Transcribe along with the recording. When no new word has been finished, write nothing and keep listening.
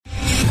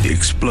The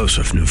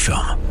explosive new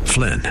film,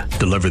 Flynn,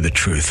 deliver the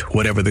truth,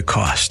 whatever the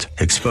cost,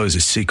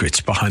 exposes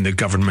secrets behind the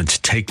government's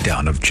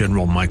takedown of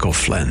General Michael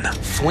Flynn.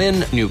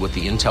 Flynn knew what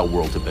the intel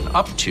world had been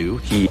up to.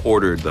 He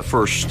ordered the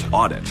first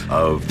audit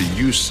of the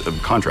use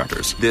of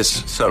contractors.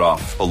 This set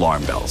off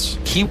alarm bells.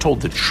 He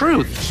told the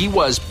truth. He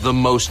was the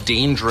most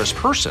dangerous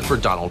person for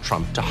Donald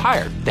Trump to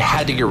hire. They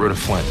had to get rid of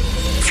Flynn.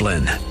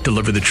 Flynn,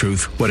 deliver the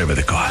truth, whatever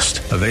the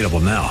cost. Available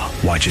now.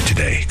 Watch it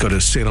today. Go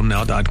to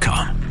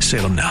salemnow.com.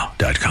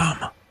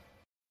 salemnow.com.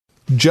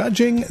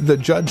 Judging the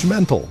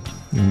judgmental.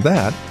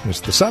 That is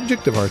the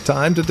subject of our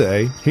time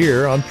today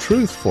here on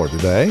Truth for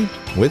Today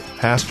with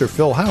Pastor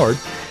Phil Howard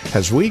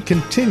as we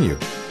continue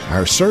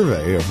our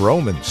survey of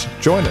Romans.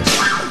 Join us.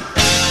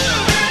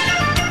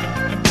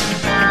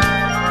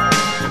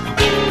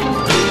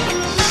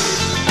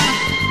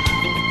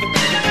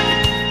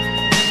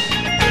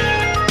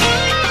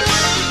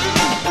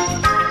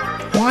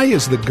 Why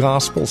is the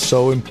gospel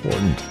so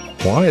important?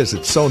 Why is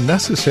it so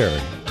necessary?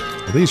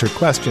 These are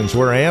questions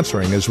we're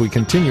answering as we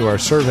continue our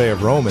survey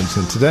of Romans,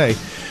 and today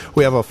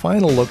we have a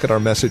final look at our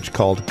message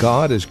called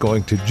God is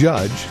Going to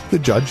Judge the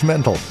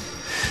Judgmental.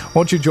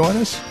 Won't you join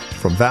us?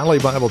 From Valley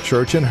Bible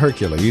Church in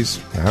Hercules,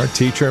 our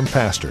teacher and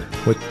pastor,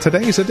 with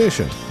today's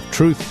edition of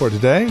Truth for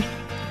Today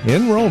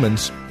in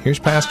Romans. Here's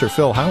Pastor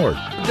Phil Howard.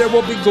 There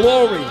will be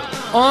glory,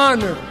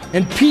 honor,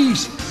 and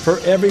peace for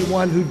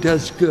everyone who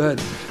does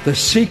good. The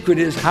secret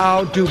is,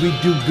 how do we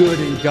do good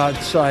in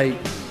God's sight?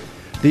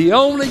 The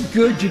only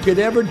good you could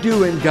ever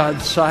do in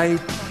God's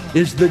sight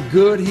is the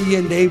good He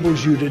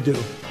enables you to do.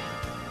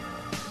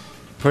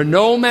 For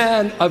no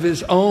man of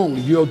his own,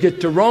 you'll get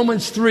to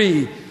Romans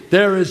 3,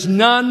 there is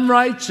none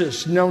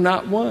righteous, no,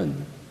 not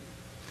one.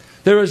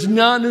 There is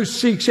none who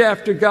seeks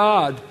after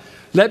God.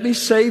 Let me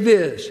say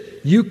this,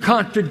 you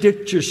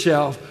contradict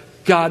yourself,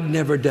 God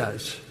never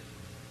does.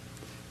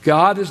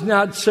 God is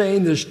not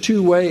saying there's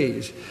two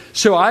ways.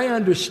 So I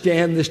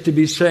understand this to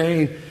be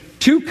saying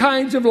two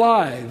kinds of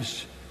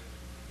lives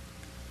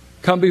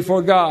come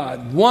before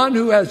God. One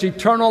who has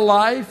eternal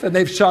life, and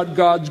they've sought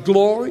God's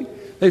glory,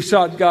 they've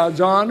sought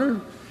God's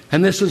honor,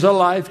 and this is a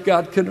life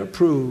God can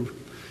approve.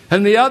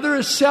 And the other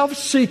is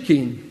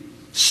self-seeking,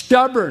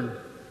 stubborn,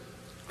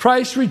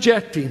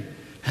 Christ-rejecting,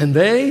 and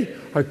they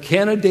are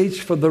candidates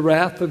for the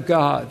wrath of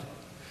God.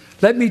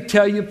 Let me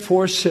tell you,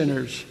 poor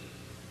sinners,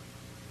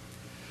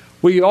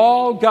 we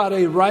all got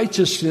a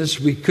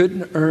righteousness we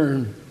couldn't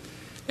earn,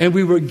 and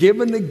we were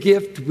given a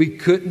gift we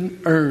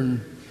couldn't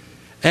earn.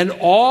 And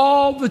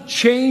all the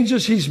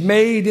changes He's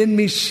made in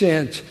me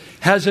since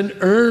hasn't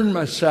earned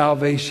my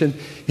salvation.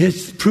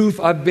 It's proof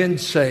I've been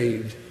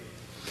saved.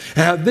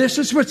 Now, this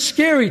is what's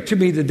scary to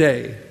me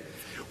today.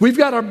 We've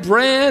got a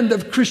brand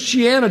of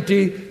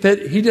Christianity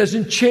that He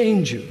doesn't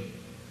change you.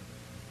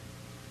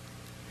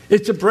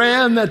 It's a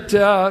brand that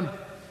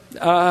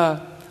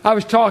I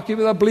was talking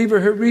with a believer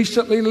here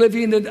recently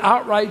living in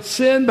outright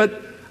sin,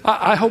 but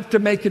I hope to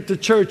make it to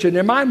church. And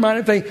in my mind,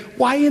 I think,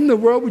 why in the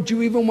world would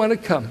you even want to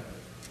come?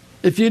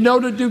 If you know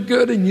to do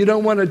good and you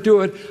don't want to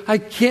do it, I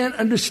can't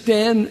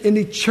understand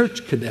any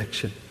church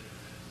connection.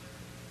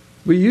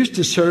 We used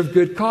to serve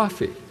good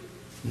coffee.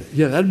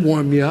 Yeah, that'd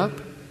warm you up.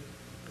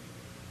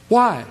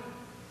 Why?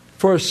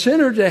 For a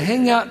sinner to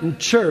hang out in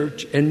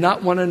church and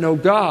not want to know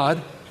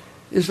God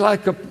is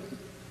like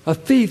a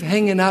thief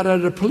hanging out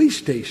at a police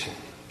station.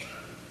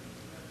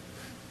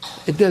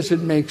 It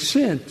doesn't make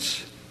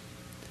sense.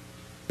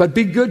 But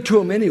be good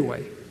to him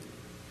anyway.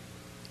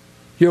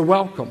 You're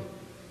welcome,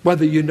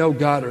 whether you know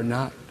God or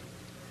not.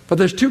 But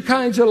there's two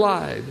kinds of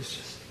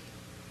lives.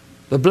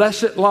 The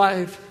blessed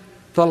life,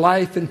 the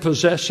life in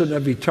possession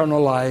of eternal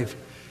life,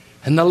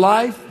 and the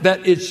life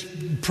that its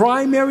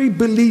primary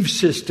belief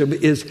system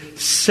is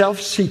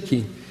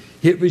self-seeking.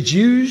 It was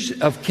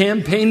used of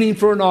campaigning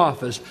for an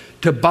office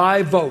to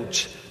buy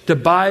votes,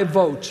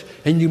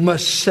 and you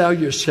must sell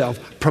yourself,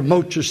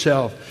 promote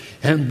yourself.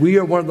 And we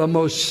are one of the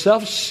most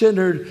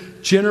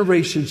self-centered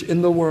generations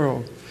in the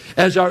world.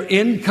 As our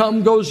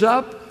income goes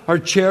up, our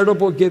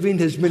charitable giving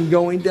has been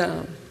going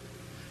down.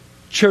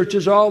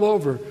 Churches all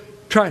over.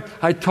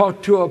 I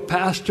talked to a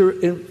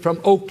pastor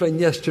from Oakland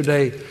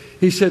yesterday.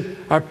 He said,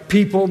 our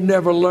people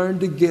never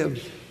learned to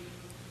give.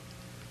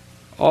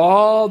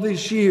 All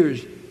these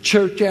years,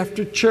 church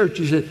after church,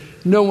 he said,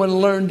 no one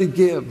learned to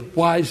give.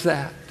 Why is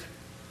that?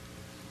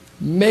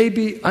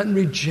 Maybe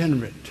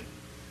unregenerate.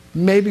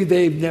 Maybe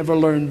they've never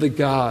learned the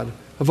God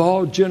of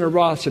all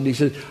generosity. He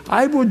says,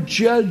 I will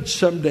judge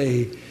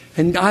someday,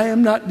 and I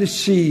am not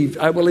deceived.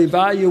 I will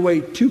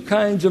evaluate two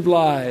kinds of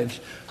lives.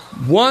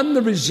 One,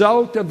 the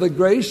result of the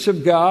grace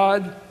of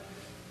God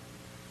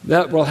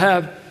that will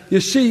have,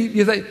 you see,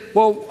 you think,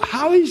 well,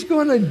 how He's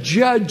going to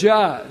judge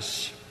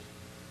us?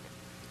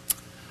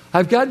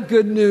 I've got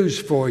good news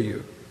for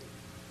you.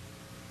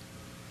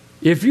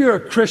 If you're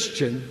a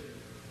Christian,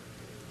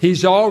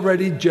 He's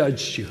already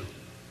judged you.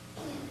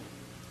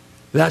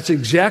 That's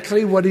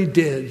exactly what He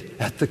did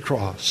at the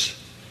cross.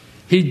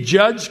 He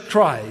judged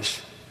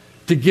Christ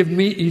to give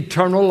me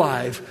eternal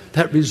life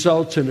that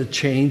results in a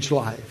changed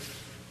life.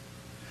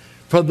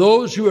 For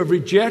those who have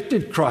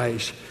rejected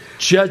Christ,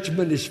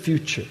 Judgment is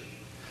future.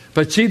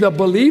 But see, the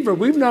believer,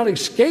 we've not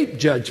escaped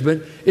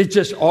judgment. It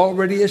just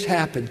already has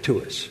happened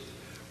to us.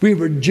 We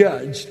were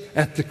judged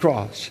at the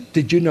cross.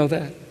 Did you know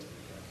that?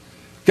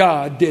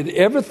 God did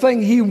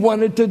everything He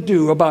wanted to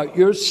do about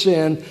your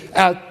sin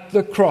at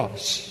the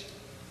cross.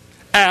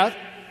 At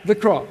the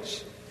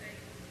cross.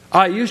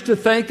 I used to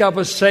think I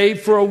was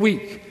saved for a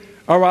week,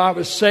 or I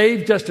was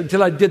saved just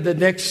until I did the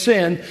next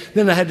sin.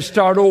 Then I had to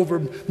start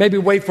over, maybe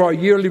wait for a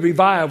yearly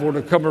revival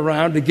to come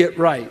around to get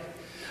right.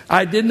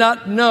 I did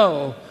not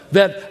know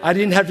that I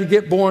didn't have to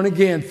get born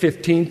again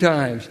 15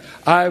 times.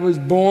 I was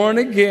born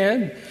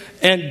again,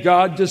 and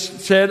God just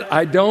said,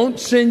 I don't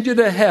send you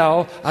to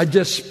hell, I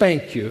just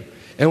spank you.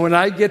 And when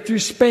I get through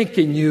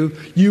spanking you,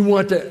 you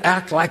want to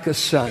act like a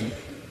son.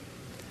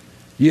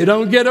 You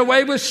don't get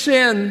away with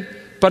sin,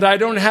 but I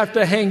don't have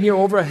to hang you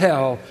over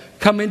hell.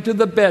 Come into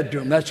the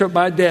bedroom. That's what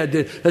my dad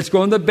did. Let's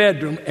go in the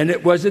bedroom. And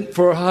it wasn't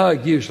for a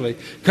hug usually.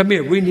 Come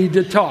here, we need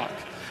to talk.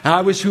 And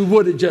I wish we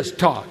would have just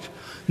talked.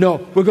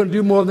 No, we're going to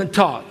do more than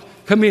talk.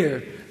 Come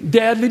here.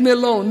 Dad, leave me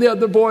alone. The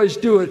other boys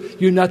do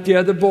it. You're not the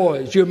other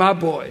boys. You're my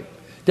boy.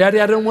 Daddy,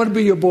 I don't want to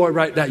be your boy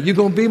right now. You're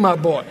going to be my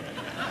boy.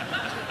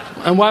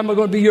 And why am I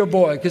going to be your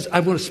boy? Because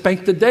I'm going to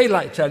spank the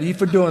daylights out of you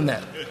for doing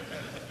that.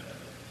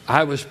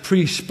 I was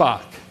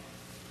pre-Spock.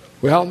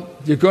 Well,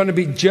 you're going to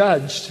be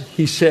judged,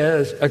 he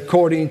says,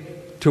 according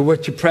to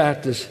what you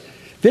practice.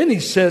 Then he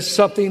says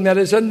something that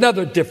is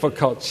another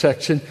difficult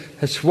section.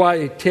 That's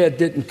why Ted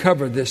didn't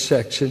cover this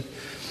section.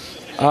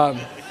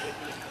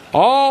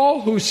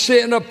 All who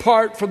sin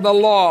apart from the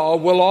law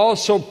will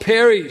also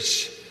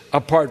perish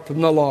apart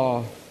from the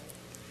law.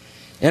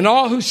 And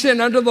all who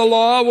sin under the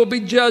law will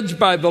be judged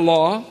by the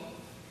law.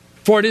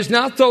 For it is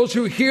not those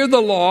who hear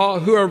the law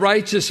who are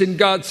righteous in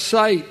God's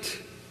sight,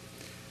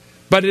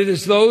 but it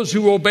is those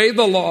who obey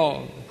the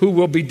law who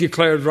will be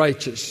declared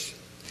righteous.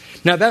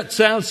 Now that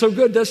sounds so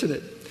good, doesn't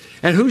it?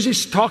 And who's he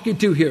talking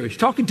to here? He's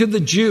talking to the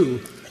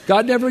Jew.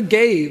 God never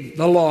gave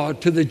the law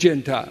to the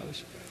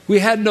Gentiles. We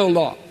had no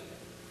law.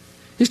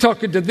 He's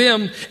talking to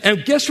them,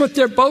 and guess what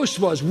their boast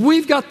was?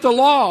 We've got the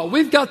law.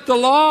 We've got the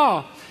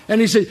law. And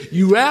he said,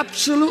 you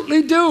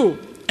absolutely do.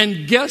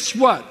 And guess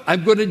what?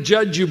 I'm going to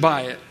judge you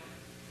by it.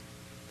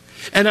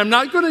 And I'm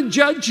not going to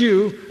judge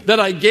you that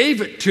I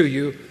gave it to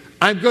you.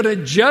 I'm going to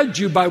judge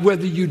you by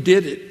whether you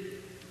did it.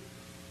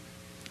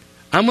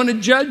 I'm going to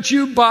judge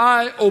you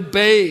by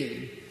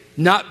obeying,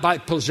 not by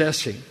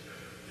possessing.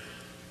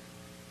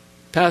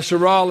 Pastor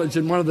Rollins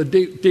and one of the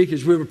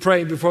deacons, we were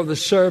praying before the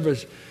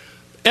service.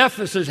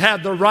 Ephesus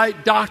had the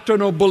right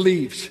doctrinal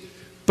beliefs,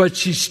 but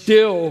she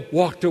still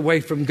walked away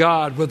from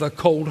God with a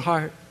cold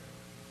heart.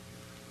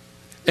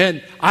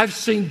 And I've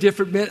seen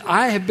different men.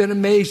 I have been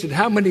amazed at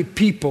how many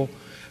people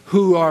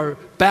who are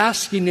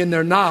basking in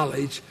their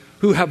knowledge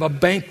who have a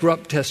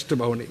bankrupt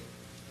testimony.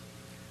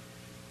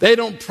 They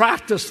don't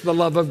practice the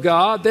love of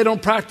God. They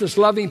don't practice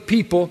loving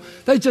people.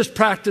 They just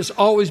practice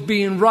always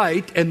being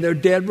right, and they're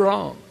dead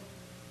wrong.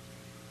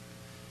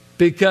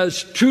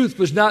 Because truth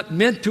was not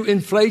meant to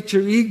inflate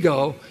your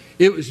ego.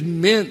 It was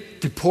meant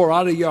to pour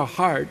out of your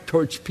heart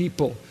towards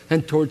people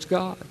and towards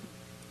God.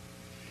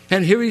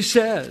 And here he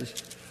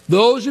says,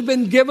 those who've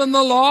been given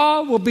the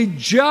law will be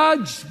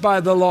judged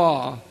by the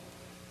law.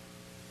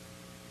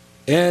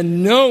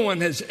 And no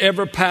one has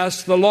ever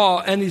passed the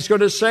law. And he's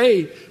going to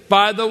say,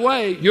 by the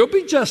way, you'll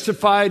be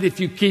justified if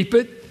you keep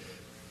it.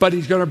 But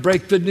he's going to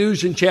break the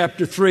news in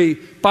chapter 3.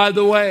 By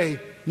the way,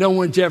 no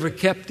one's ever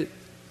kept it.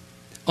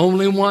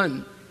 Only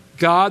one.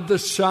 God the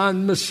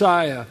Son,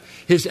 Messiah.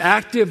 His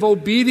active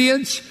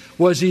obedience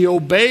was he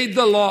obeyed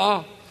the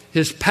law.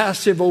 His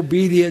passive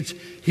obedience,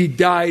 he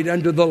died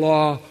under the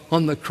law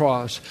on the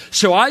cross.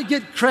 So I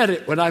get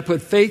credit when I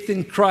put faith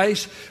in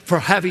Christ for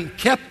having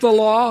kept the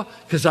law,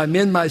 because I'm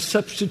in my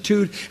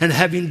substitute, and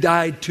having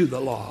died to the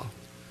law.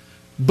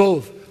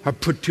 Both are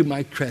put to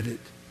my credit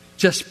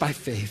just by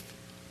faith.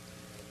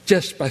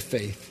 Just by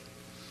faith.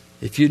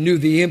 If you knew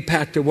the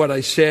impact of what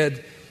I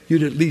said,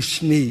 you'd at least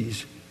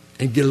sneeze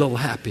and get a little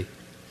happy.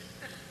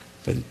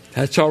 But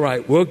that's all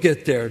right. We'll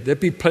get there.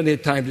 There'll be plenty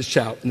of time to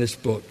shout in this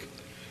book.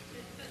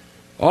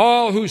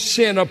 All who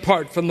sin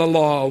apart from the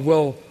law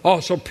will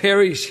also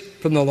perish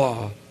from the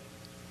law.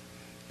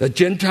 The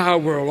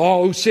Gentile world,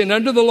 all who sin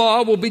under the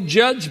law will be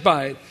judged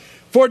by it.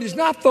 For it is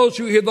not those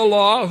who hear the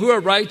law who are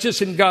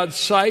righteous in God's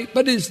sight,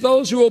 but it is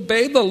those who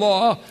obey the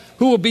law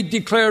who will be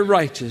declared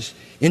righteous.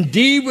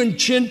 Indeed, when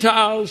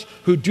Gentiles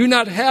who do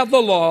not have the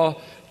law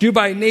do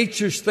by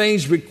nature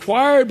things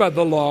required by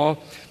the law,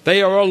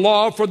 they are a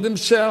law for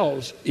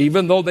themselves,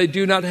 even though they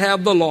do not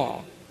have the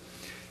law.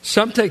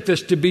 Some take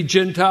this to be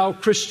Gentile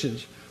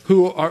Christians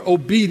who are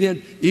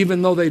obedient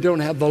even though they don't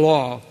have the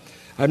law.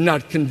 I'm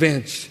not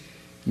convinced.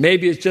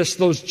 Maybe it's just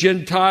those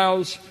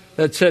Gentiles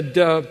that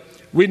said,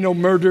 we know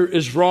murder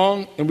is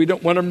wrong and we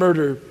don't want to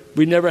murder.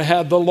 We never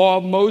had the law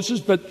of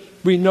Moses, but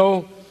we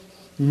know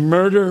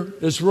murder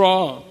is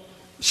wrong.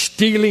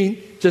 Stealing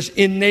just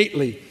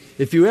innately.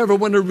 If you ever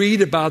want to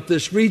read about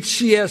this, read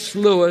C.S.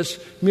 Lewis,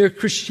 Mere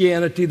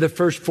Christianity, the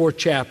first 4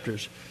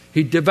 chapters.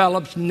 He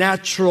develops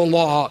natural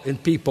law in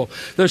people.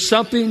 There's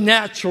something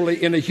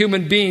naturally in a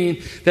human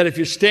being that if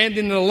you're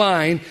standing in a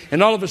line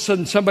and all of a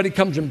sudden somebody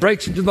comes and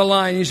breaks into the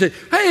line, you say,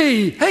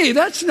 hey,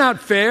 that's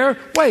not fair.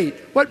 Wait,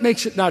 what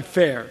makes it not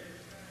fair?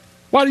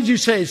 Why did you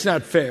say it's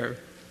not fair?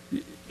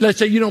 Let's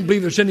say you don't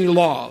believe there's any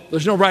law.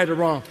 There's no right or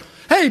wrong.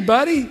 Hey,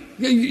 buddy,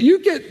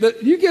 you get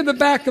the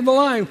back of the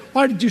line.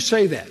 Why did you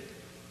say that?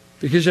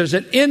 Because there's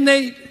an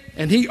innate,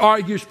 and he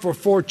argues for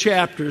 4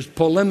 chapters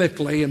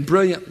polemically and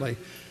brilliantly,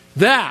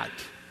 that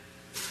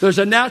there's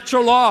a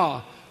natural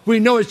law. We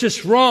know it's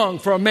just wrong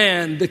for a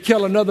man to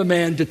kill another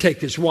man to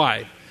take his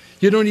wife.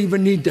 You don't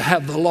even need to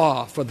have the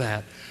law for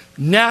that.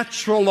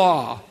 Natural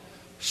law.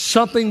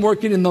 Something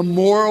working in the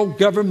moral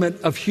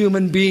government of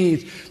human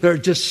beings. There are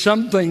just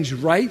some things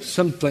right,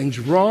 some things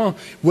wrong.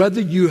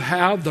 Whether you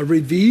have the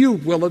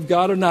revealed will of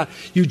God or not,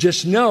 you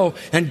just know.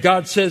 And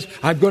God says,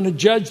 I'm going to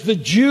judge the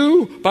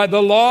Jew by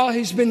the law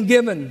he's been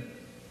given.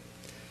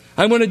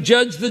 I'm going to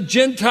judge the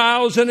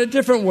Gentiles in a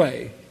different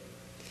way.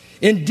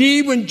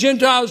 Indeed, when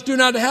Gentiles do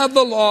not have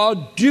the law,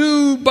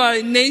 do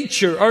by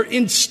nature or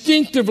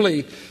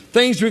instinctively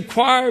things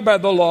required by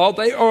the law,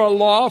 they are a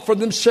law for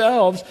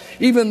themselves,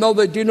 even though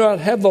they do not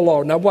have the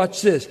law. Now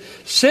watch this.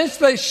 Since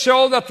they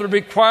show that the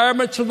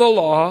requirements of the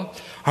law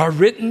are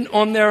written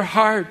on their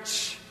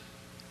hearts,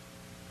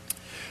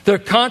 their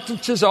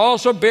consciences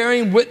also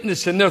bearing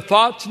witness, and their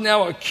thoughts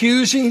now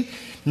accusing,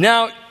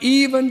 now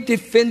even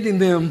defending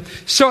them.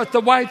 So at the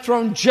white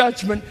throne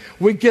judgment,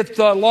 we get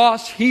the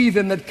lost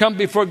heathen that come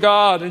before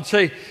God and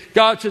say,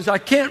 God says, I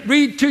can't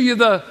read to you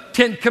the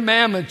 10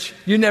 commandments.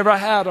 You never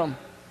had them.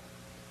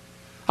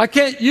 I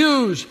can't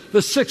use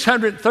the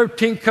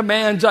 613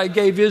 commands I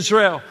gave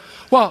Israel.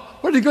 Well,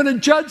 what are you going to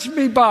judge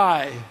me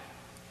by?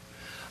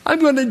 I'm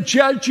going to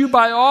judge you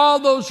by all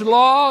those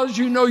laws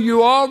you know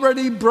you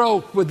already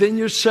broke within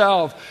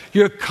yourself.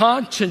 Your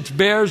conscience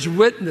bears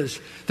witness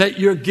that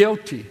you're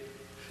guilty.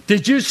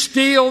 Did you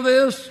steal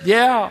this?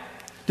 Yeah.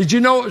 Did you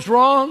know it was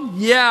wrong?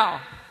 Yeah.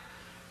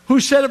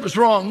 Who said it was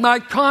wrong? My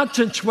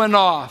conscience went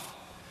off.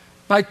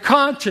 My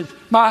conscience,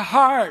 my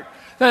heart,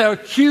 they're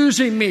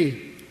accusing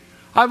me.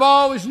 I've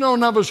always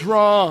known I was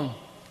wrong.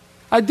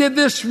 I did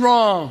this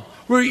wrong.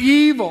 We're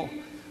evil.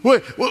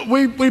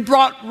 We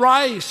brought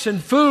rice and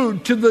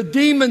food to the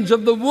demons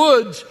of the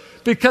woods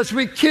because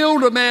we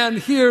killed a man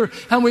here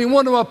and we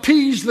want to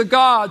appease the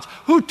gods.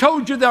 Who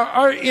told you there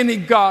aren't any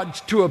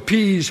gods to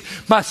appease?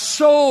 My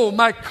soul,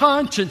 my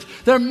conscience,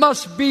 there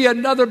must be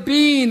another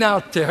being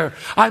out there.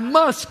 I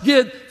must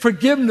get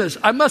forgiveness.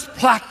 I must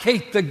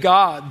placate the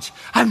gods.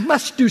 I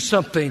must do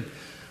something.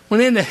 When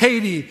in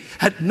Haiti,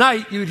 at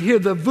night, you'd hear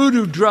the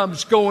voodoo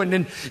drums going.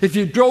 And if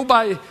you drove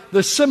by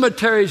the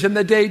cemeteries in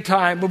the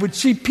daytime, we would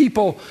see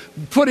people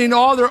putting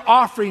all their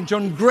offerings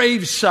on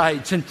grave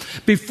sites and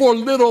before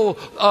little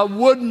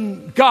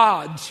wooden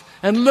gods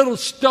and little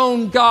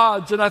stone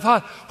gods. And I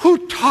thought,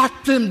 who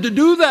taught them to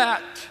do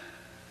that?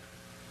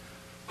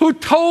 Who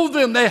told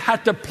them they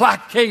had to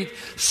placate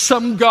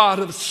some god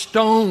of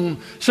stone,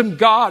 some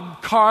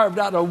god carved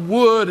out of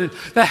wood, and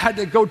they had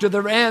to go to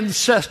their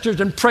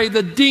ancestors and pray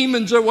the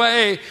demons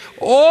away?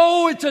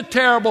 Oh, it's a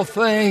terrible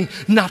thing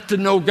not to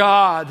know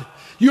God.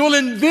 You'll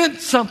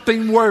invent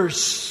something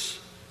worse.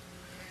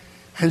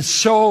 And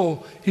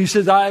so he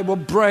says, I will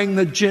bring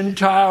the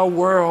Gentile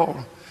world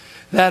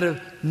that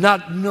have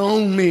not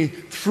known me,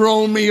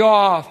 thrown me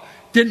off,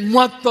 didn't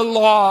want the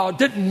law,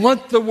 didn't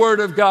want the word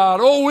of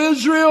God. Oh,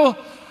 Israel,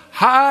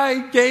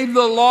 I gave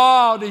the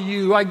law to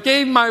you. I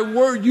gave my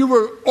word. You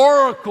were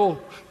oracle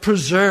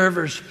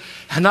preservers.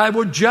 And I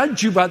will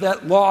judge you by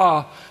that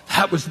law.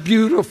 That was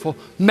beautiful,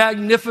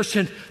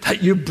 magnificent,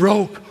 that you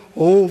broke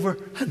over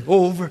and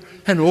over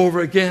and over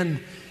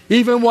again.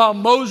 Even while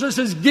Moses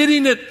is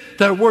getting it,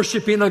 they're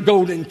worshiping a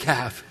golden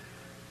calf.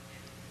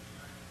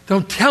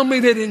 Don't tell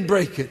me they didn't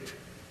break it.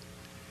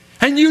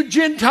 And you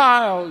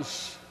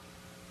Gentiles,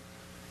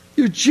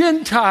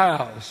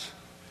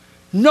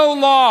 no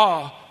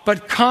law,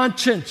 but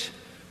conscience,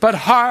 but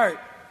heart.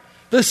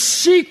 The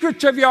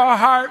secrets of your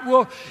heart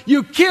will,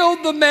 you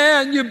killed the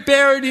man, you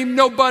buried him,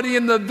 nobody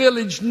in the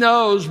village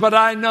knows, but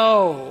I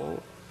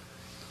know.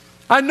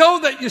 I know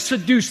that you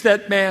seduced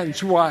that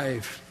man's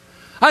wife.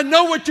 I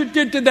know what you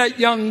did to that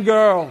young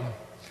girl.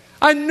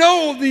 I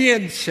know the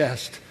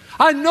incest.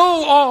 I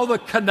know all the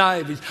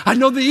connivings. I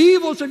know the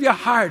evils of your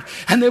heart.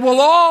 And they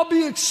will all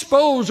be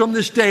exposed on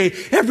this day.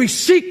 Every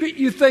secret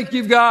you think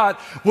you've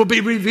got will be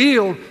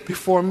revealed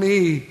before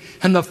me.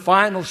 And the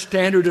final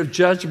standard of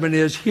judgment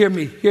is, hear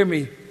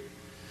me.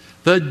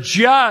 The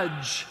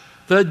judge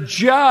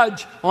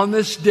on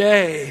this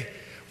day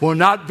will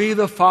not be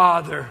the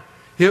Father.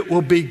 It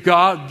will be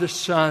God the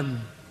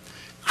Son.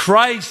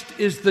 Christ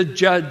is the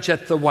judge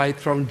at the white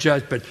throne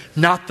judgment,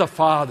 not the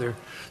Father.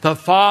 The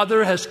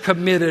Father has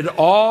committed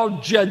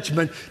all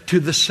judgment to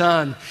the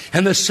Son.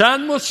 And the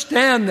Son will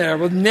stand there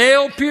with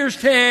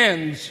nail-pierced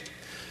hands,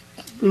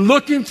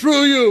 looking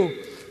through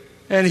you.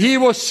 And he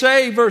will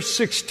say, verse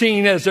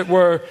 16, as it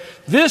were,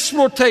 this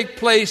will take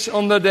place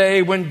on the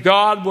day when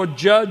God will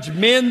judge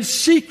men's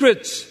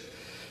secrets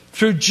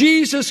through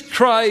Jesus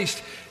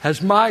Christ.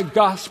 As my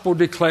gospel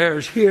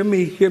declares, hear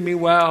me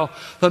well,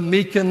 the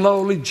meek and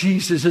lowly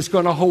Jesus is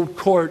going to hold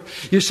court.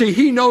 You see,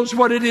 he knows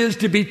what it is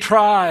to be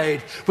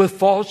tried with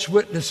false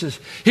witnesses.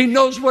 He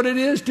knows what it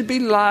is to be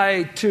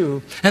lied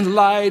to and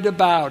lied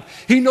about.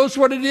 He knows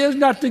what it is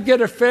not to get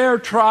a fair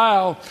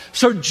trial.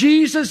 So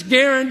Jesus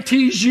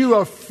guarantees you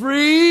a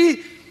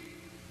free,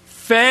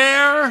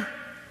 fair,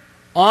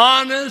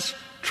 honest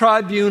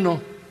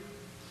tribunal.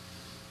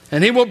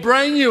 And he will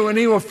bring you, and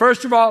he will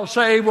first of all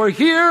say, we're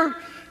here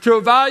to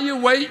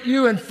evaluate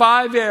you in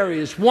 5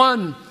 areas.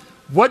 1,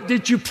 what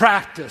did you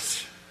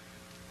practice?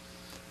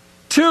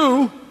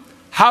 2,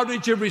 how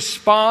did you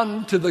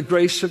respond to the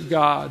grace of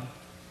God?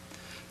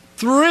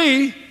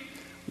 3,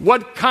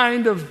 what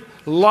kind of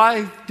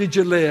life did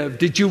you live?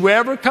 Did you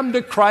ever come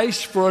to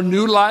Christ for a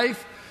new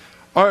life?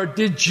 Or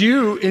did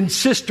you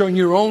insist on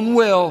your own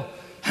will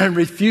and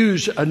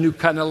refuse a new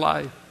kind of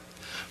life?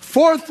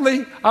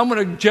 4thly, I'm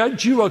going to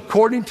judge you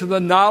according to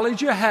the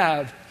knowledge you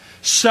have.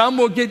 Some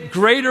will get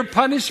greater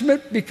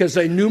punishment because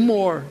they knew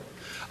more.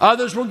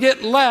 Others will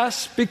get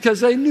less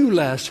because they knew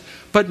less.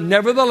 But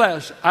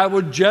nevertheless, I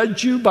will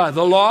judge you by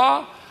the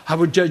law. I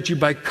will judge you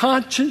by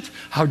conscience.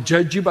 I'll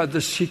judge you by the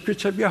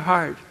secrets of your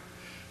heart.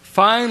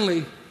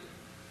 Finally,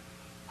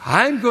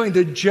 I'm going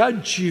to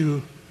judge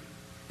you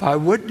by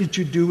what did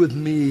you do with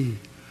me.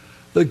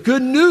 The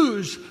good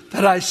news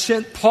that I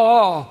sent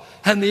Paul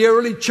and the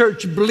early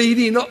church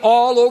bleeding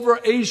all over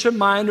Asia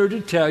Minor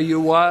to tell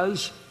you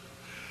was,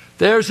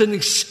 there's an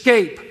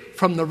escape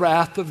from the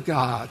wrath of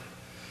God.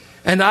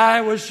 And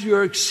I was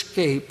your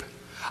escape.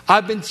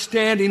 I've been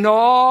standing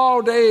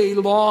all day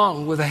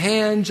long with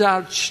hands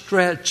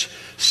outstretched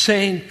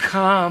saying,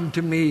 come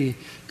to me.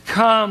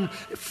 Come,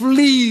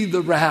 flee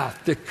the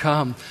wrath to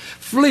come.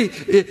 Flee.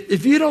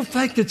 If you don't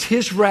think it's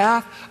his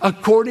wrath,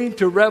 according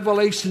to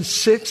Revelation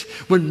 6,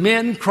 when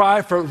men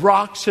cry for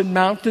rocks and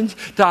mountains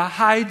to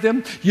hide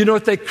them, you know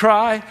what they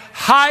cry?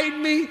 Hide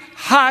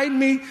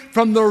me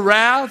from the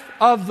wrath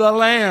of the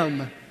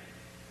Lamb.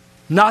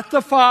 Not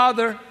the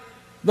Father,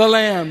 the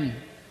Lamb.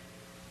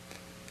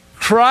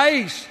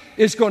 Christ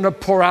is going to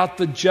pour out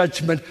the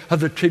judgment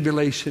of the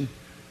tribulation.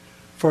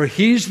 For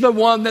he's the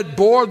one that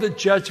bore the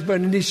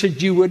judgment, and he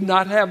said, you would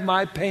not have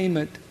my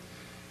payment.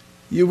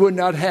 You would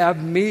not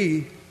have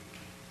me.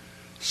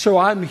 So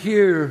I'm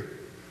here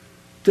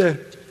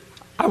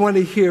I want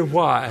to hear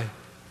why.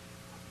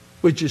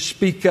 Would you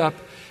speak up?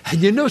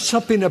 And you know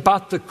something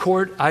about the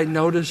court I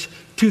noticed?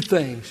 2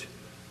 things.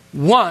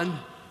 1,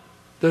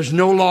 there's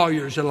no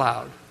lawyers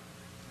allowed.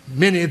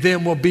 Many of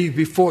them will be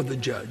before the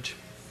judge.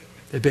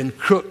 They've been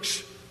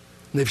crooks,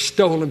 and they've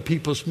stolen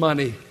people's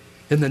money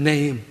in the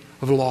name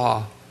of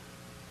law.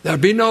 There'll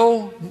be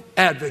no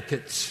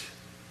advocates.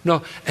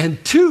 No.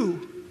 And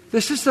 2,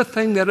 this is the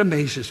thing that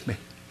amazes me.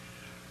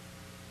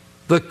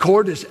 The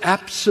court is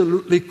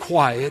absolutely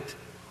quiet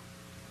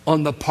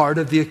on the part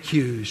of the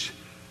accused.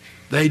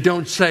 They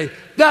don't say,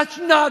 that's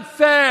not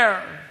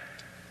fair.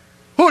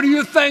 Who do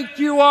you think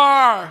you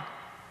are?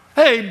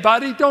 Hey,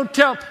 buddy, don't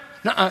tell.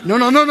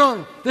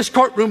 No. This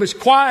courtroom is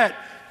quiet.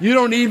 You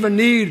don't even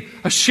need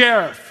a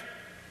sheriff.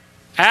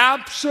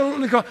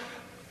 Absolutely quiet.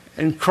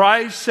 And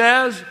Christ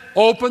says,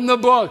 open the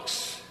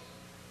books.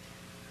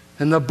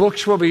 And the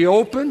books will be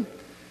open.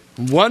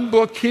 1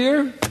 book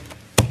here.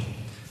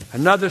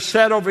 Another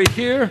set over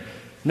here.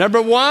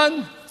 Number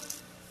 1,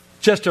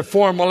 just a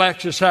formal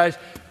exercise.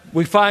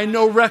 We find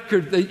no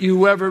record that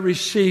you ever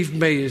received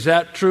me. Is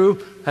that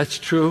true? That's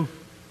true.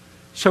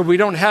 So we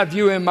don't have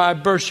you in my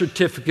birth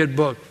certificate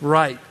book.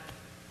 Right.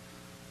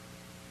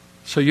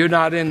 So you're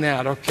not in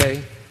that,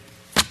 okay?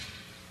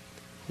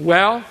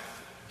 Well,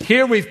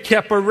 here we've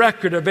kept a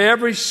record of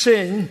every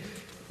sin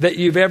that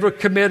you've ever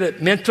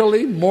committed,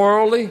 mentally,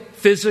 morally,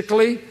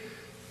 physically,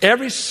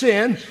 every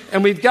sin.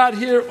 And we've got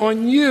here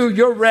on you,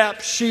 your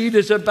rap sheet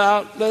is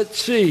about,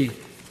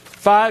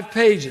 5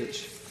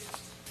 pages.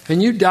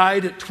 And you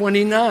died at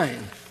 29.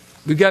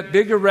 We got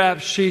bigger rap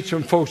sheets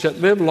from folks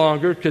that live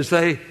longer because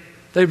they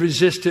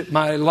resisted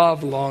my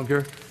love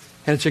longer.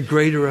 And it's a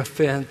greater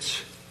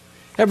offense.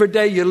 Every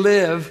day you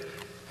live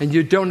and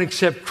you don't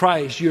accept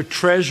Christ, you're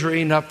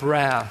treasuring up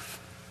wrath.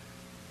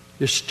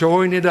 You're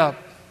storing it up.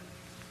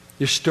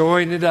 You're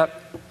storing it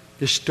up.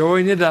 You're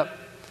storing it up.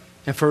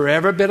 And for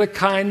every bit of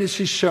kindness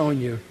he's shown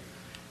you,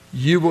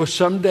 you will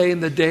someday in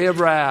the day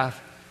of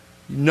wrath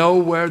know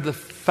where the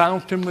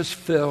fountain was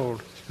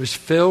filled. It was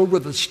filled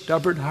with a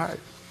stubborn heart.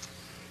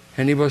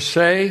 And he will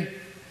say,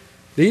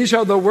 these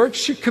are the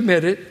works you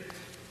committed,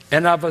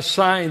 and I've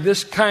assigned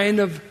this kind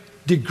of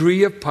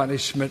degree of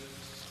punishment.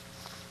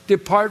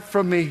 Depart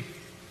from me,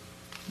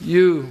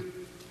 you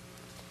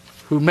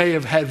who may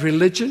have had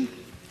religion.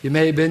 You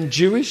may have been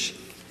Jewish.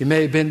 You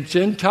may have been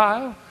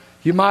Gentile.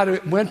 You might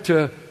have went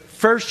to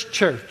First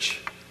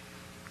Church.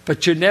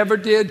 But you never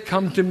did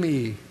come to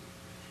me.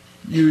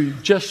 You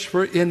just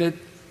were in it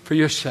for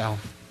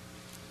yourself.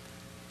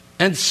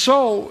 And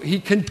so he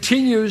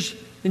continues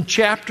in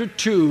chapter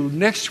 2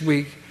 next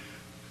week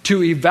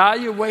to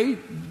evaluate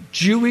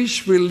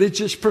Jewish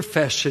religious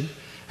profession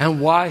and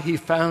why he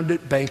found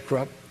it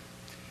bankrupt.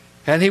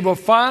 And he will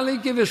finally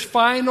give his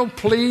final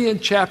plea in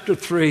chapter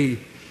 3.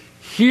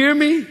 Hear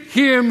me,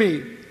 hear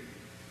me.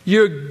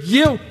 You're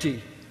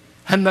guilty.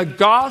 And the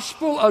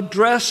gospel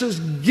addresses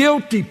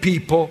guilty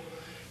people.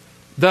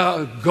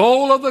 The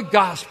goal of the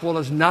gospel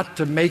is not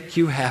to make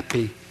you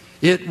happy.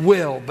 It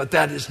will, but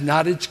that is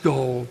not its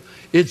goal.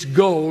 Its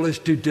goal is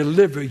to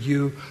deliver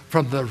you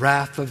from the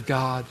wrath of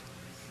God.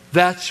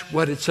 That's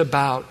what it's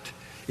about.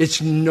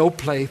 It's no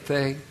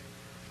plaything.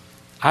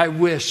 I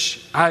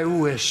wish I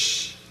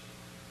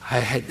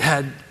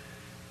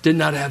did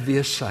not have the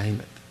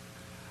assignment.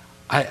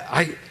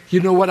 You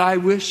know what I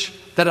wish?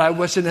 That I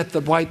wasn't at the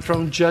white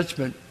throne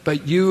judgment,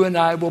 but you and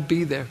I will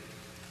be there,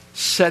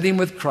 sitting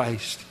with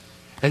Christ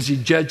as he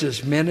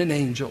judges men and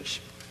angels.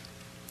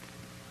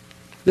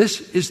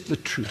 This is the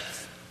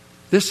truth.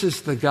 This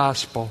is the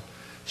gospel.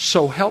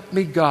 So help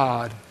me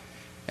God,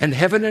 and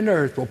heaven and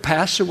earth will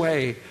pass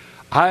away.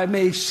 I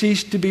may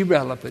cease to be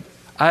relevant.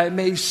 I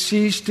may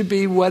cease to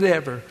be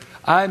whatever.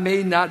 I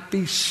may not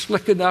be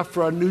slick enough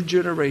for a new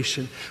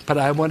generation, but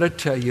I want to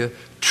tell you,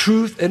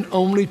 truth and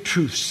only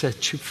truth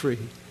sets you free.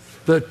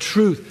 The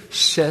truth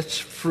sets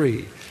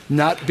free.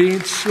 Not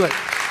being slick.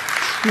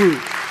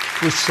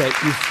 Truth will set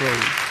you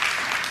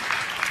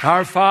free.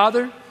 Our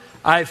Father,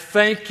 I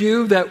thank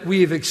you that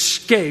we've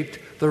escaped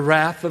the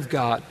wrath of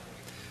God.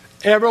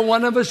 Every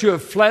one of us who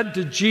have fled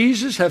to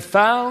Jesus have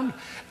found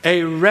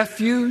a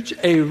refuge,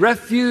 a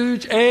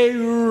refuge, a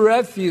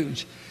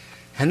refuge.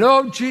 And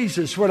oh,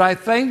 Jesus, when I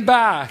think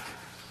back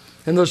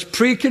in those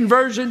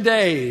pre-conversion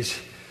days,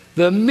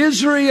 the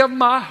misery of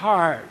my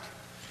heart,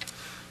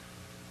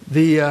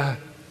 the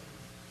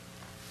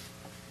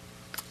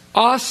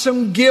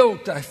awesome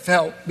guilt I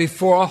felt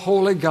before a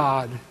holy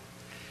God,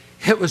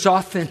 it was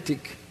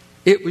authentic.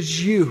 It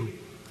was you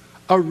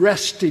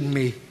arresting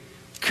me,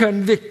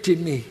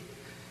 convicting me.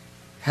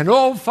 And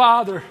oh,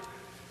 Father,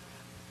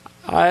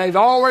 I've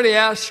already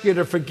asked you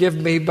to forgive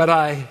me, but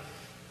I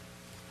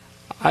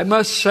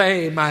must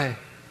say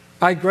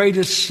my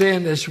greatest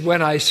sin is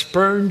when I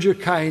spurned your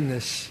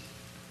kindness,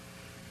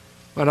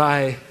 when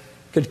I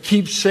could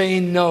keep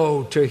saying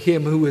no to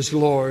him who is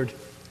Lord.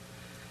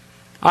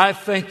 I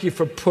thank you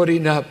for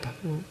putting up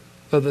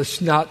with a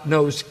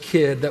snot-nosed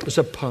kid that was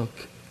a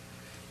punk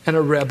and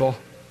a rebel.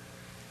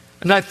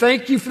 And I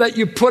thank you for that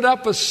you put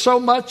up with so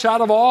much out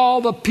of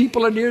all the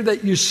people in here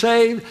that you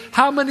saved.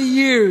 How many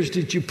years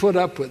did you put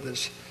up with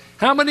us?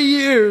 How many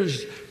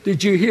years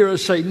did you hear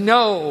us say,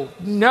 no,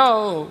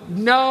 no,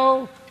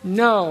 no,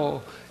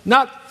 no,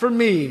 not for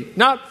me,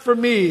 not for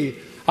me.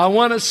 I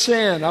want to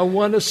sin, I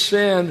want to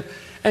sin.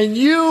 And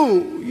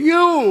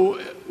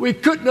we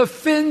couldn't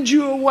offend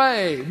you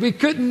away. We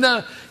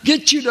couldn't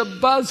get you to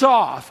buzz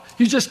off.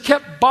 You just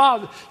kept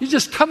bothering. You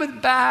just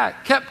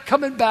kept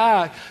coming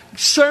back.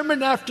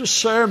 Sermon after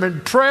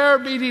sermon, prayer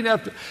meeting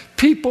after,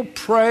 people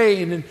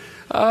praying,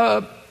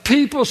 and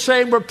people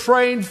saying we're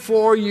praying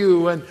for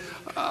you. And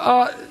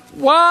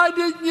why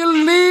didn't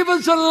you leave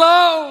us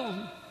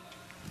alone?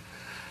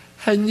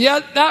 And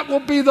yet that will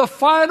be the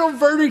final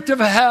verdict of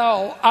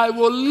hell. I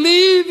will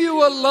leave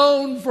you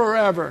alone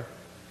forever.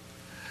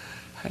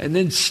 And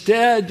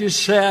instead you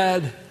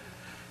said,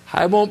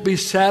 I won't be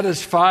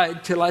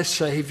satisfied till I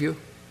save you.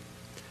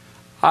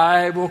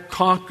 I will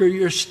conquer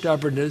your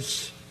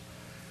stubbornness,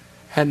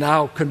 and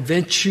I'll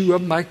convince you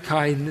of my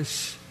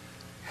kindness.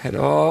 And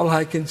all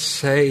I can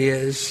say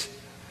is,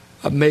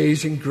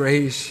 amazing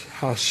grace,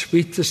 how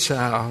sweet the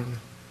sound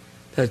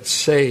that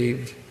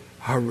saved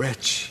a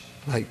wretch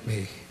like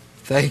me.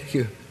 Thank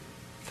you,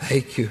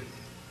 thank you,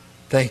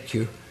 thank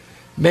you.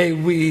 May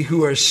we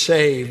who are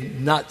saved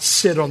not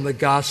sit on the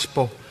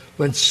gospel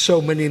when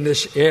so many in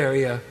this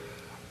area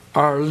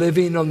are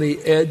living on the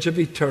edge of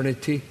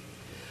eternity.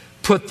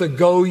 Put the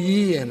go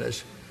ye in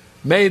us.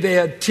 May they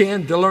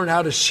attend to learn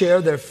how to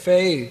share their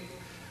faith.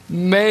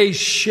 May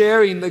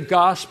sharing the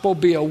gospel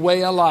be a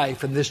way of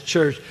life in this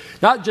church.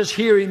 Not just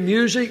hearing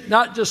music,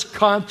 not just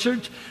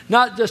concerts,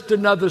 not just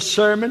another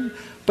sermon,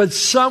 but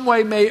some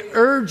way may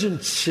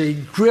urgency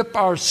grip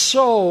our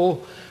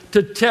soul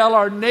to tell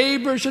our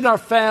neighbors and our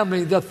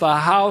family that the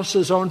house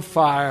is on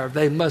fire.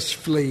 They must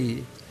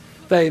flee.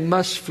 They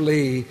must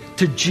flee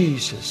to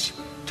Jesus,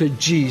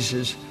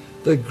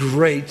 the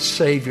great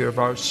Savior of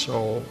our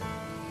soul.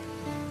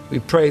 We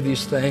pray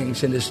these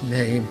things in His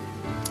name.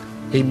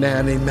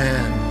 Amen,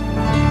 amen.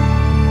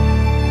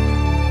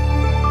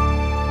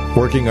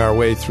 Working our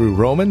way through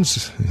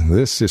Romans,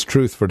 this is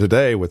Truth for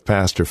Today with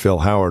Pastor Phil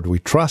Howard. We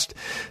trust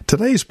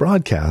today's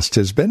broadcast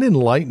has been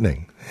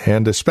enlightening,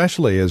 and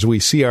especially as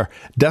we see our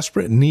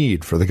desperate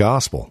need for the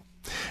gospel.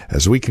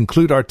 As we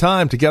conclude our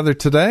time together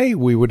today,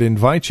 we would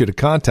invite you to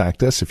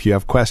contact us if you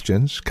have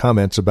questions,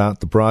 comments about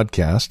the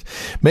broadcast.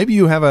 Maybe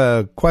you have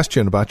a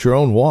question about your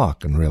own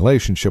walk and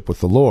relationship with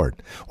the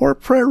Lord, or a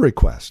prayer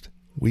request.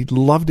 We'd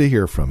love to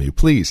hear from you.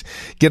 Please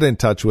get in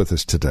touch with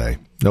us today.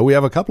 Now, we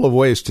have a couple of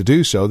ways to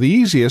do so. The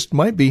easiest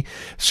might be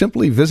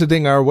simply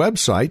visiting our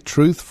website,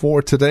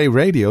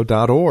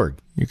 truthfortodayradio.org.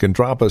 You can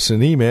drop us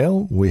an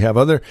email. We have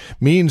other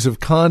means of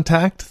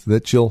contact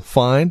that you'll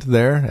find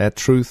there at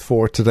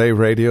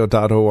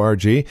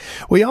truthfortodayradio.org.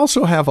 We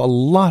also have a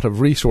lot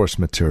of resource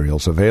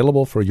materials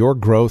available for your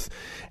growth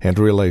and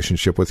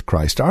relationship with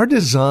Christ. Our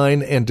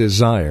design and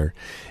desire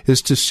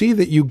is to see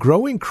that you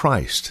grow in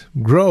Christ,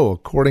 grow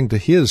according to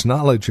His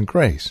knowledge and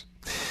grace.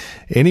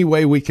 Any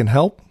way we can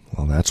help,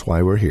 well, that's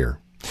why we're here.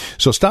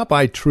 So stop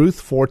by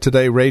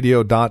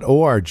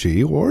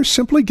truthfortodayradio.org or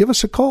simply give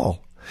us a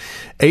call.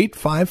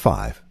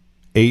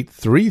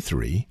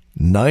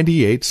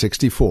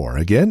 855-833-9864.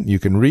 Again, you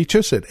can reach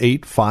us at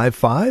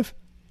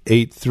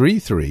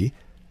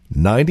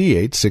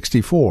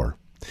 855-833-9864.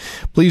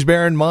 Please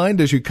bear in mind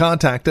as you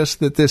contact us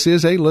that this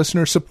is a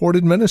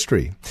listener-supported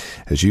ministry.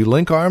 As you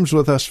link arms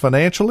with us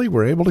financially,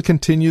 we're able to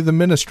continue the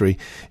ministry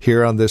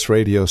here on this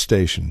radio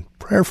station.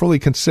 Prayerfully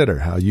consider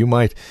how you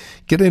might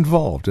get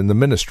involved in the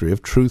ministry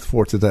of Truth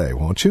for Today,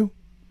 won't you?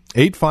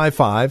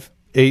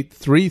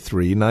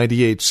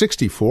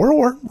 855-833-9864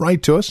 or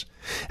write to us.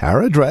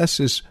 Our address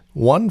is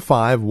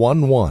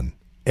 1511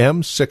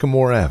 M.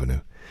 Sycamore Avenue,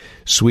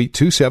 Suite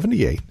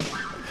 278,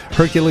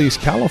 Hercules,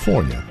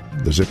 California.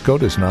 The zip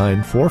code is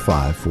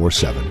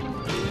 94547.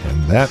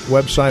 And that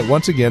website,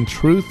 once again,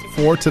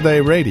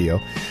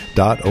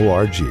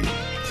 truthfortodayradio.org.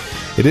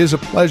 It is a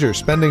pleasure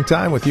spending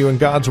time with you in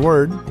God's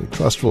Word. We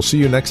trust we'll see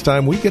you next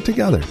time we get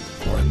together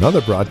for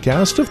another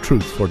broadcast of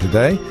Truth for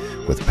Today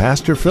with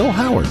Pastor Phil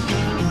Howard.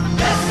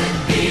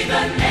 Blessed be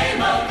the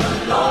name of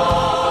the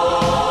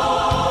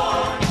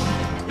Lord.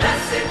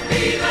 Blessed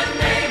be the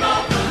name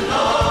of the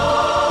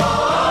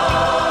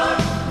Lord.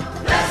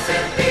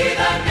 Blessed be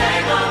the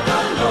name of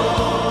the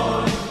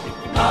Lord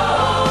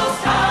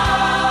Most High.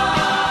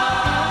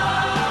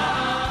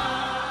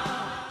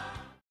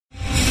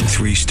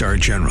 3-star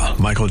General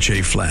Michael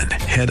J. Flynn,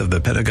 head of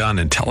the Pentagon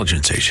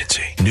Intelligence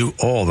Agency, knew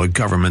all the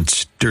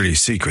government's dirty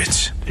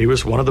secrets. He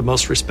was one of the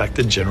most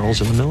respected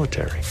generals in the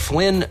military.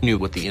 Flynn knew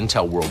what the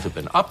intel world had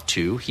been up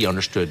to. He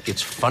understood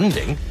its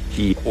funding.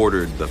 He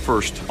ordered the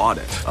first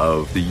audit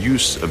of the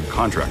use of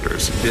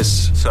contractors.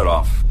 This set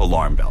off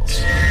alarm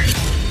bells.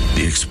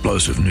 The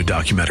explosive new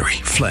documentary,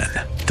 Flynn,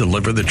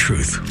 Deliver the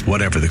Truth,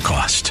 Whatever the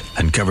Cost,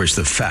 uncovers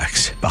the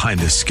facts behind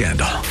this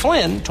scandal.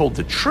 Flynn told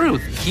the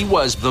truth. He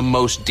was the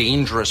most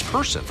dangerous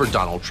person for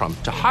Donald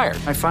Trump to hire.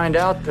 I find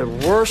out the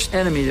worst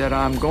enemy that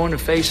I'm going to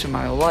face in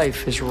my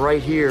life is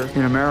right here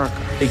in America.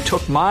 They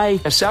took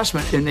my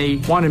assessment and they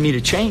wanted me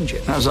to change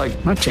it. And I was like,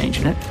 I'm not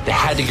changing it. They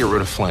had to get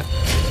rid of Flynn.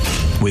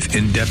 With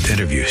in-depth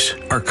interviews,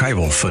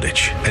 archival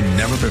footage, and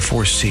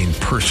never-before-seen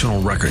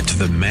personal records of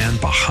the man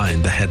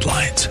behind the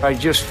headlines. I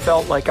just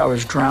felt like I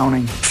was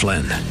drowning.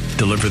 Flynn,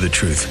 Deliver the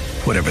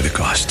Truth, Whatever the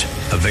Cost.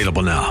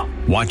 Available now.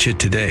 Watch it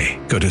today.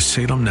 Go to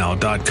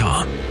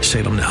salemnow.com.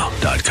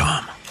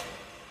 salemnow.com.